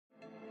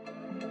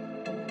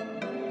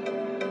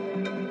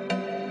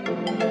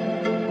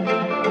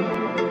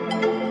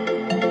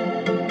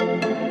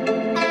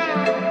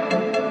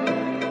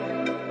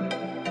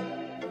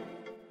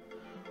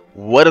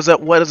What is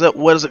up, what is up,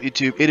 what is up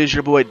YouTube? It is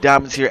your boy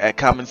Dominzs here at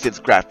Common Sense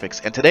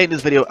Graphics, and today in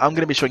this video I'm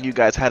going to be showing you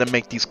guys how to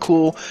make these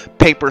cool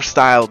paper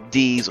style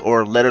D's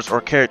or letters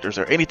or characters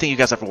or anything you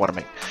guys ever want to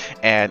make.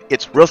 And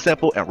it's real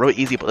simple and real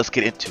easy, but let's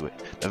get into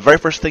it. The very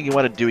first thing you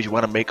want to do is you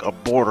want to make a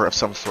border of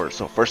some sort.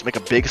 So first make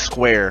a big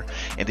square,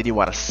 and then you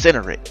want to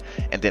center it,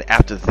 and then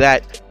after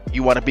that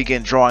you want to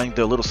begin drawing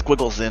the little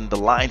squiggles and the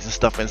lines and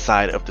stuff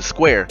inside of the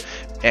square,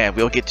 and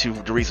we'll get to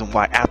the reason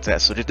why after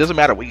that. So it doesn't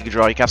matter what you can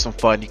draw, you can have some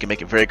fun, you can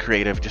make it very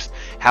creative, just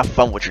have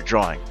fun with your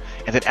drawing.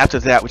 And then after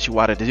that, what you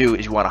want to do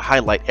is you want to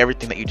highlight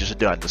everything that you just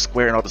done, the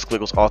square and all the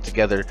squiggles all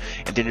together,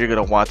 and then you're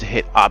going to want to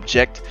hit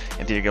object,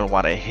 and then you're going to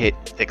want to hit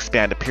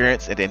expand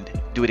appearance, and then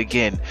do it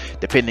again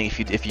depending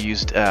if you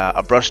used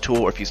a brush tool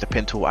or if you used a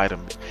pen tool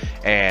item.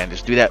 And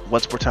just do that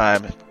once more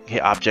time,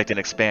 hit object and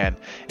expand,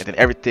 and then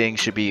everything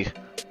should be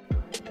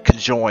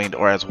conjoined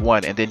or as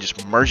one, and then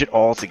just merge it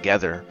all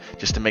together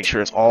just to make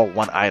sure it's all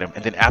one item.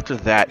 And then after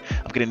that,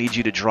 I'm going to need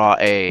you to draw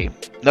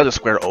another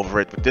square over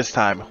it, but this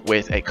time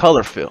with a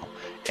color fill.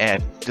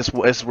 And this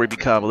is where you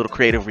become a little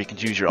creative, where you can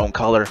choose your own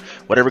color,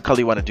 whatever color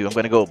you want to do. I'm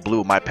going to go blue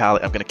with my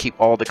palette. I'm going to keep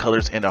all the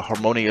colors in a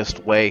harmonious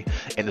way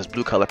in this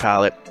blue color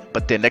palette.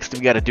 But then next thing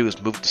we got to do is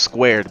move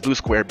the blue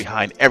square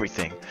behind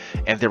everything.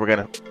 And then we're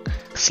going to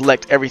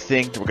select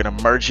everything, then we're going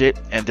to merge it,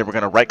 and then we're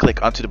going to right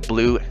click onto the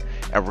blue,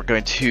 and we're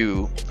going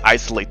to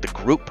isolate the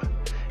group.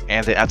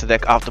 And then after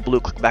that, off the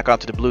blue, click back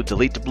onto the blue,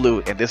 delete the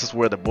blue, and this is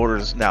where the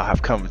borders now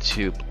have come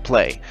to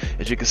play.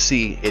 As you can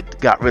see, it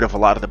got rid of a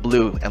lot of the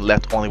blue and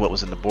left only what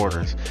was in the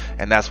borders,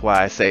 and that's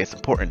why I say it's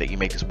important that you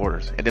make these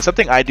borders. And then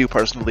something I do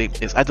personally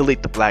is I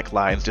delete the black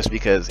lines just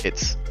because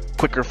it's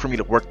quicker for me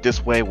to work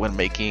this way when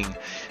making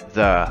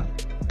the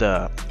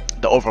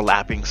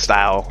overlapping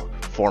style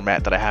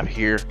format that I have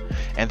here.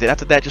 And then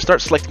after that, just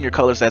start selecting your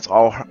colors that's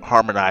all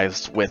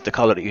harmonized with the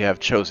color that you have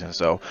chosen.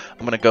 So I'm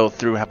going to go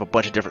through and have a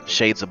bunch of different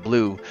shades of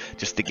blue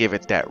just to give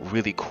it that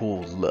really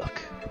cool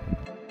look.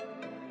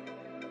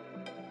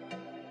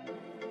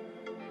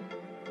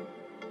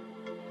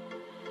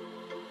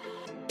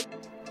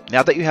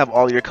 Now that you have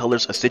all your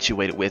colors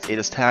situated with, it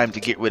is time to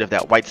get rid of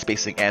that white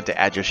spacing and to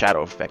add your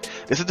shadow effect.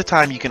 This is the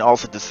time you can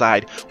also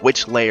decide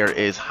which layer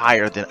is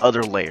higher than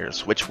other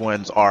layers, which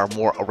ones are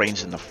more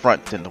arranged in the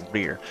front than the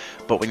rear.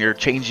 But when you're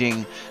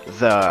changing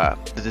the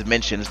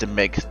dimensions to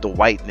make the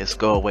whiteness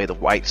go away, the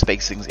white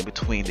spacings in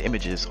between the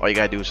images, all you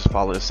gotta do is just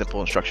follow the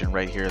simple instruction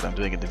right here that I'm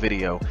doing in the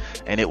video,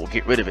 and it will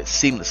get rid of it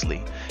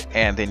seamlessly.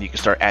 And then you can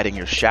start adding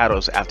your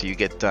shadows after you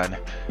get done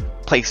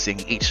placing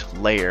each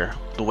layer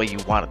the way you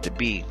want it to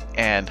be.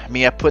 And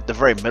me, I put the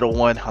very middle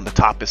one on the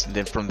toppest, and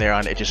then from there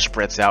on it just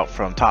spreads out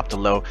from top to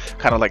low,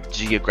 kind of like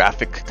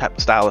geographic type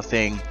of style of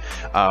thing,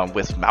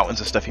 with mountains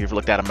and stuff. If you've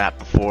looked at a map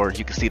before,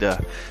 you can see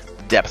the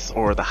depth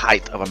or the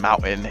height of a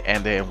mountain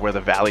and then where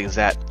the valley is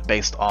at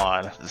based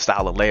on the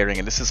style of layering.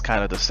 And this is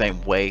kind of the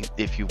same way,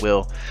 if you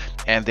will.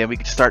 And then we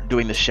can start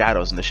doing the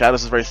shadows, and the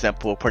shadows is very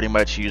simple. Pretty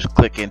much you just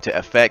click into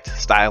effect,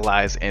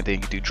 stylize, and then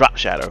you do drop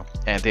shadow,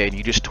 and then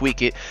you just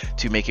tweak it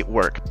to make it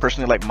work.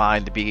 Personally, I like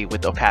mine to be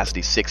with the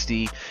opacity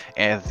 60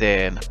 and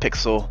then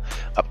pixel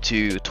up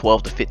to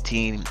 12 to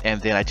 15,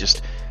 and then I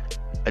just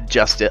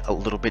adjust it a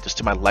little bit just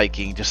to my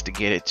liking, just to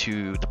get it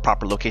to the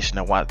proper location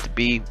I want it to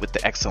be with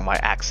the X and Y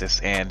axis,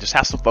 and just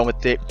have some fun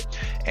with it.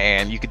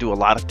 And you can do a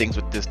lot of things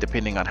with this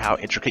depending on how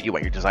intricate you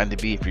want your design to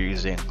be. If you're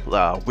using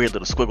weird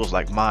little squiggles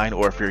like mine,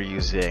 or if you're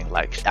using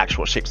like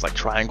actual shapes like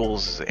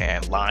triangles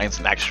and lines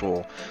and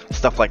actual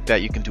stuff like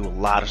that, you can do a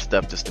lot of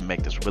stuff just to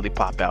make this really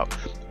pop out,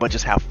 but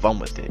just have fun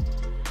with it.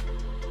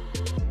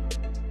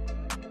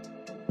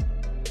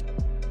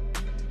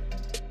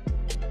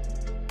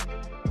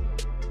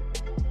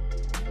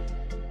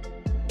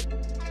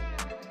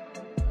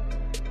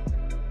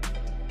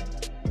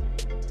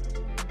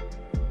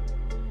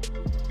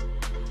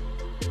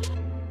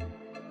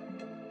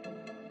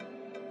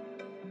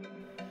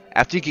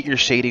 After you get your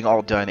shading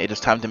all done, it is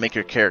time to make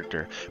your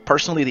character.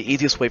 Personally, the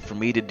easiest way for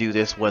me to do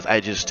this was I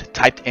just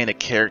typed in a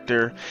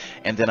character,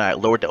 and then I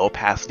lowered the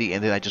opacity,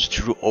 and then I just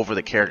drew over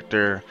the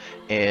character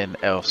in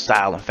a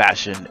style and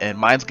fashion. And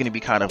mine's going to be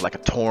kind of like a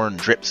torn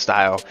drip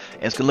style,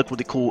 and it's going to look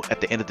really cool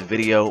at the end of the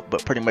video.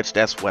 But pretty much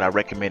that's what I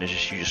recommend, is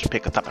just you just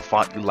pick a type of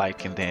font you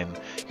like, and then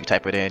you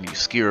type it in, you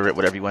skewer it,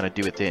 whatever you want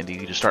to do with it, and then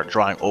you just start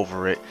drawing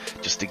over it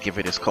just to give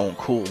it its own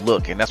cool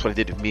look. And that's what I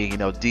did with me, you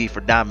know, D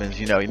for Dominzs,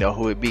 you know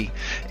who it be.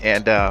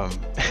 And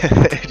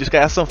just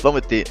gotta have some fun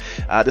with it.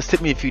 This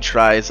took me a few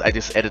tries. I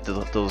just edited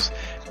those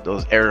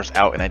errors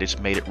out, and I just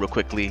made it real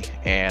quickly,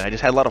 and I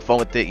just had a lot of fun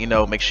with it. You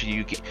know, make sure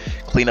you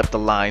clean up the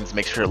lines,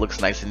 make sure it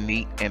looks nice and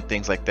neat and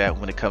things like that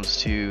when it comes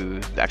to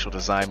the actual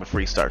design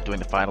before you start doing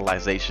the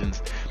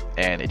finalizations,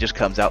 and it just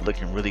comes out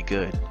looking really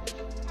good.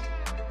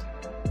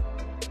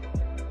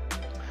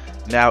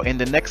 Now in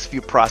the next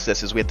few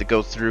processes we have to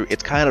go through,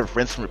 it's kind of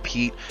rinse and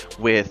repeat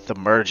with the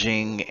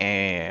merging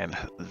and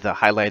the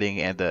highlighting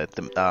and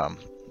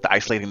the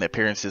isolating the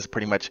appearances.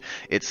 Pretty much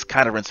it's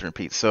kind of rinse and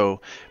repeat.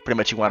 So pretty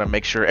much you want to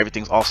make sure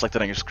everything's all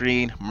selected on your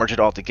screen, merge it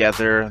all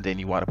together, then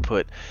you want to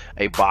put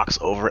a box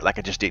over it like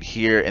I just did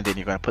here, and then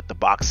you're going to put the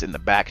box in the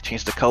back,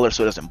 change the color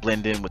so it doesn't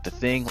blend in with the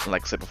thing,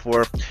 like I said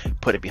before,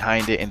 put it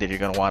behind it, and then you're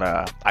going to want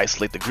to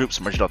isolate the groups,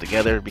 merge it all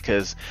together,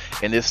 because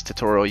in this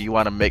tutorial you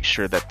want to make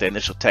sure that the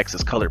initial text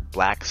is colored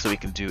black so we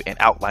can do an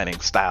outlining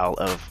style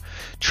of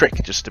trick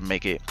just to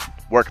make it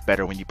work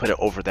better when you put it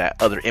over that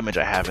other image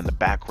I have in the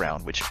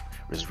background, which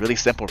is really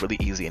simple, really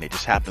easy, and it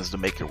just happens to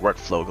make your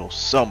workflow go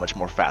so much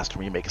more faster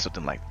when you make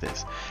something like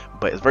this.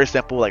 But it's very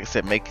simple. Like I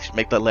said,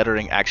 make the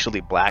lettering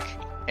actually black.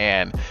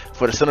 And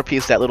for the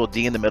centerpiece, that little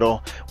D in the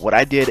middle, what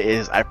I did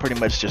is I pretty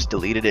much just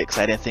deleted it because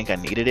I didn't think I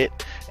needed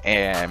it,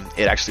 and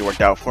it actually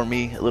worked out for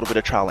me. A little bit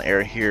of trial and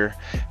error here,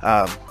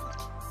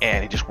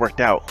 and it just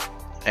worked out.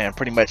 And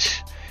pretty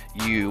much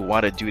you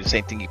want to do the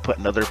same thing. You put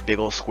another big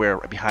old square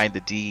behind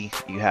the D.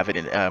 You have it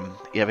in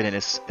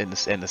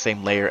in the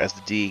same layer as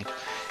the D,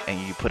 and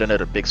you put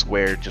another big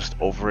square just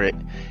over it,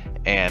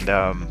 and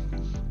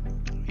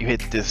you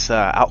hit this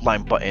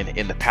outline button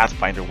in the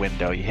Pathfinder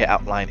window. You hit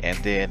outline, and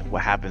then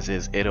what happens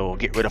is it'll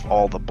get rid of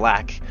all the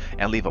black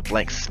and leave a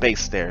blank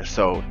space there.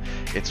 So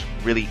it's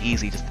really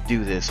easy just to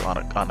do this on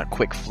a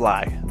quick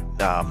fly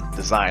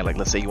design. Like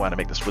let's say you want to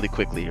make this really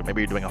quickly, or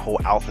maybe you're doing a whole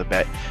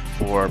alphabet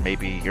for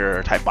maybe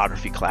your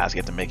typography class. You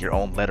have to make your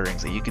own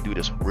letterings, and you can do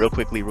this real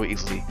quickly, real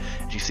easily.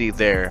 As you see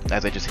there,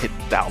 as I just hit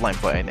the outline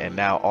button, and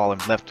now all I'm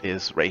left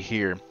is right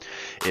here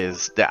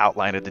is the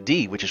outline of the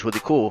D, which is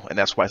really cool, and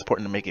that's why it's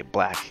important to make it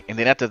black. And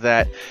then after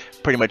that,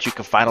 pretty much you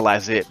can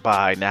finalize it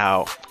by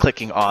now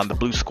clicking on the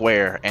blue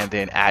square and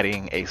then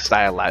adding a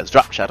stylized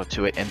drop shadow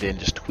to it, and then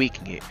just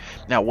tweaking it.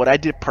 Now what I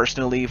did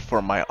personally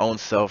for my own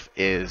self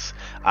is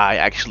I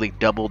actually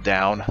doubled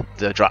down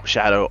the drop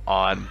shadow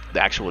on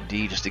the actual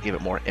D just to give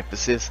it more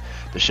emphasis,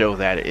 to show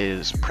that it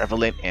is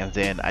prevalent, and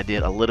then I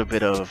did a little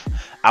bit of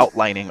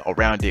outlining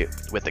around it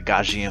with the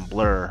Gaussian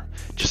blur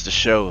just to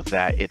show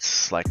that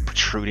it's like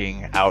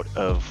protruding out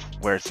of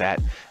where it's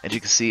at. As you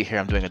can see here,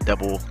 I'm doing a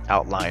double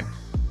outline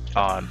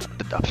on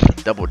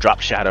the double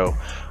drop shadow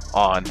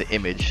on the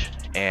image,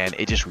 and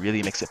it just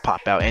really makes it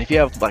pop out. And if you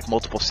have like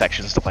multiple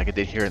sections, stuff like I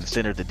did here in the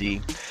center of the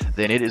D,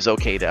 then it is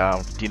okay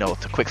to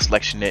to quick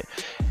selection it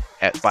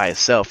by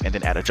itself and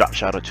then add a drop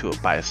shadow to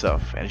it by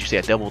itself. And as you see,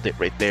 I doubled it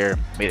right there,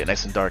 made it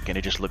nice and dark, and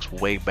it just looks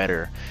way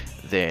better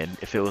than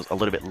if it was a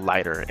little bit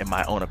lighter, in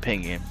my own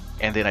opinion.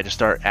 And then I just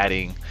start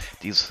adding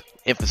these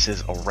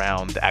emphasis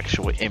around the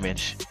actual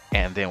image,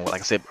 and then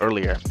like I said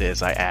earlier,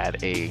 is I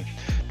add a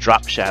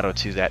drop shadow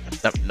to that,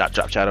 not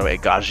drop shadow, a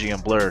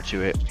Gaussian blur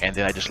to it, and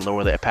then I just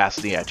lower the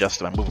opacity, I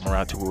adjust it, I move them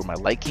around to my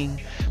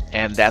liking,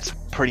 and that's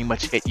pretty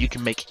much it. You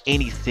can make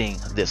anything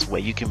this way.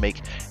 You can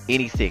make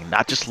anything,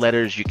 not just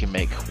letters. You can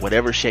make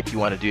whatever shape you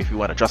want to do. If you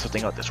want to draw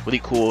something out that's really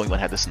cool, you want to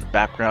have this in the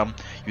background,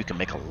 you can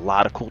make a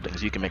lot of cool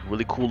things. You can make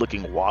really cool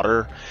looking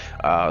water.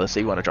 Let's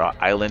say you want to draw an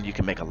island, you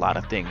can make a lot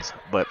of things.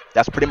 But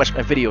that's pretty much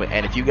my video,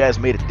 and if you guys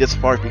made it this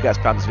far, if you guys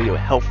found this video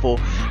helpful,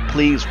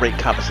 please rate,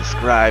 comment,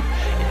 subscribe.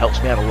 It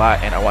helps me out a lot,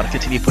 and I want to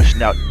continue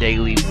pushing out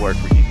daily work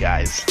for you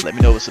guys. Let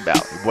me know what it's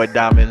about. Your boy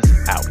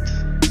Dominzs out.